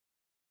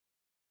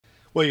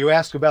Well, you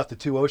asked about the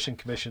two ocean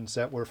commissions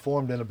that were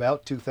formed in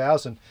about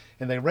 2000,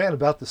 and they ran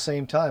about the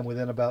same time,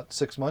 within about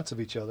 6 months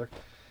of each other.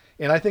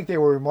 And I think they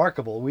were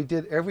remarkable. We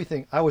did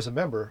everything. I was a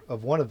member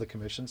of one of the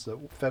commissions, the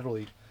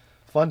federally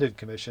funded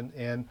commission,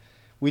 and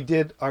we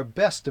did our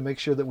best to make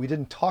sure that we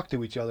didn't talk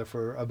to each other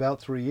for about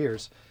 3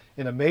 years.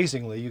 And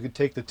amazingly, you could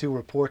take the two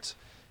reports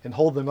and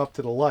hold them up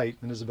to the light,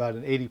 and there's about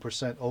an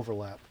 80%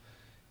 overlap.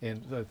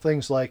 And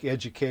things like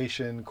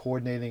education,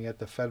 coordinating at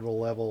the federal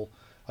level,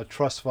 a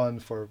trust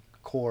fund for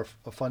core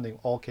funding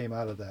all came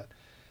out of that.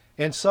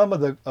 And some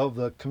of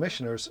the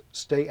commissioners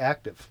stay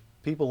active.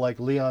 People like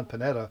Leon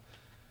Panetta,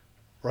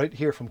 right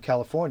here from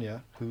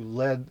California, who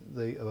led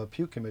the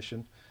Pew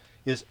Commission,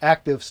 is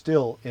active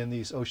still in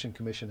these Ocean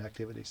Commission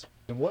activities.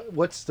 And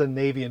what's the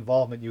Navy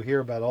involvement? You hear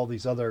about all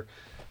these other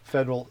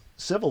federal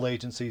civil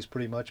agencies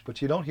pretty much,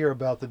 but you don't hear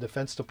about the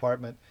Defense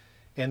Department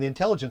and the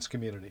intelligence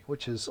community,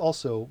 which has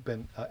also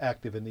been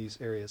active in these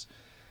areas.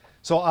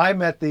 So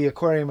I'm at the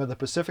Aquarium of the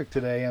Pacific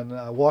today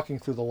and walking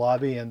through the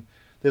lobby, and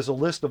there's a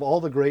list of all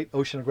the great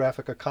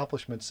oceanographic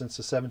accomplishments since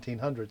the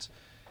 1700s.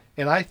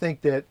 And I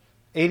think that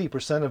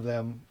 80% of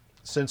them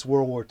since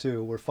World War II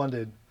were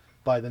funded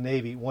by the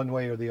Navy one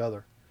way or the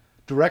other,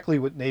 directly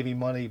with Navy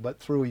money, but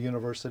through a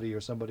university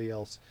or somebody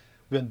else.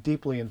 We've been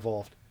deeply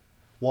involved.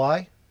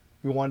 Why?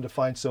 We wanted to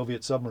find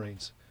Soviet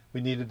submarines.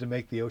 We needed to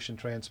make the ocean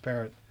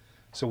transparent.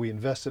 So we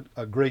invested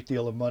a great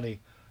deal of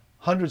money,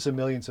 hundreds of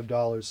millions of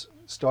dollars,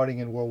 starting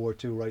in World War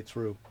II right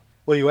through.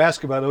 Well, you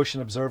ask about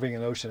ocean observing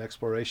and ocean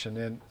exploration,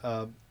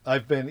 and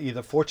I've been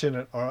either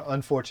fortunate or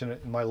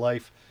unfortunate in my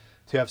life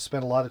to have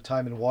spent a lot of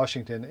time in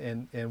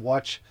Washington and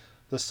watch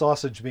the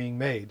sausage being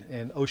made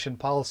and ocean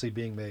policy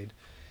being made.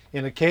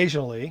 And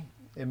occasionally,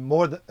 and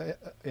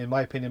in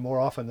my opinion,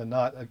 more often than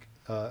not,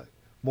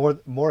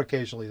 more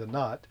occasionally than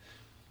not,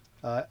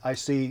 I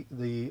see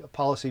the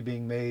policy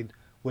being made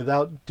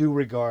without due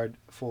regard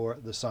for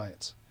the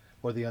science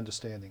or the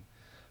understanding.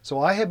 So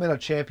I have been a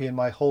champion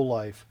my whole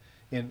life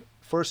in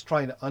first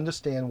trying to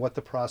understand what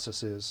the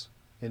process is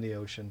in the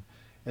ocean,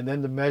 and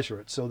then to measure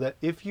it, so that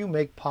if you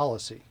make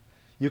policy,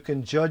 you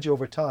can judge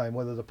over time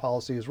whether the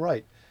policy is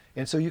right.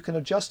 And so you can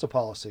adjust the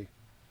policy,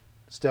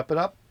 step it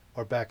up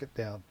or back it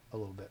down a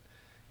little bit.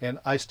 And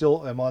I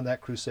still am on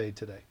that crusade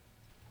today.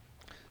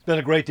 There's been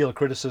a great deal of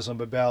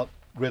criticism about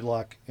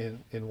gridlock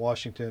in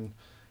Washington,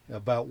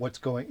 about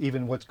what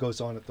goes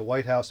on at the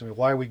White House. I mean,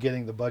 why are we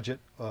getting the budget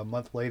a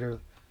month later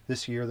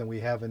this year than we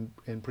have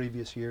in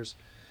previous years?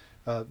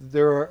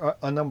 There are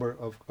a number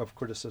of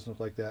criticisms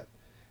like that.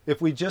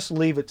 If we just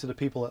leave it to the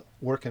people that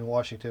work in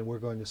Washington, we're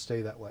going to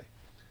stay that way.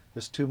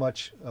 There's too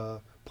much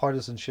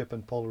partisanship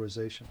and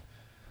polarization.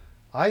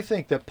 I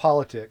think that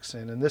politics,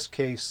 and in this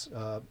case,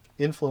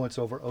 influence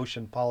over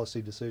ocean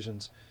policy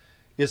decisions,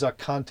 is a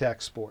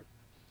contact sport.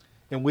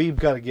 And we've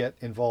got to get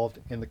involved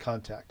in the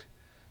contact,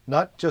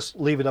 not just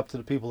leave it up to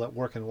the people that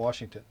work in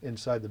Washington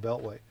inside the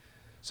Beltway.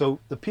 So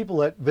the people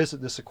that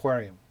visit this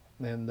aquarium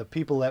and the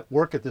people that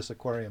work at this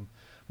aquarium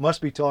must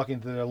be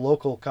talking to their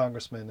local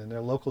congressmen and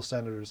their local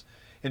senators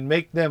and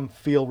make them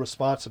feel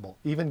responsible,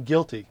 even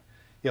guilty,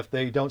 if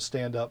they don't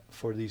stand up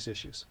for these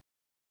issues.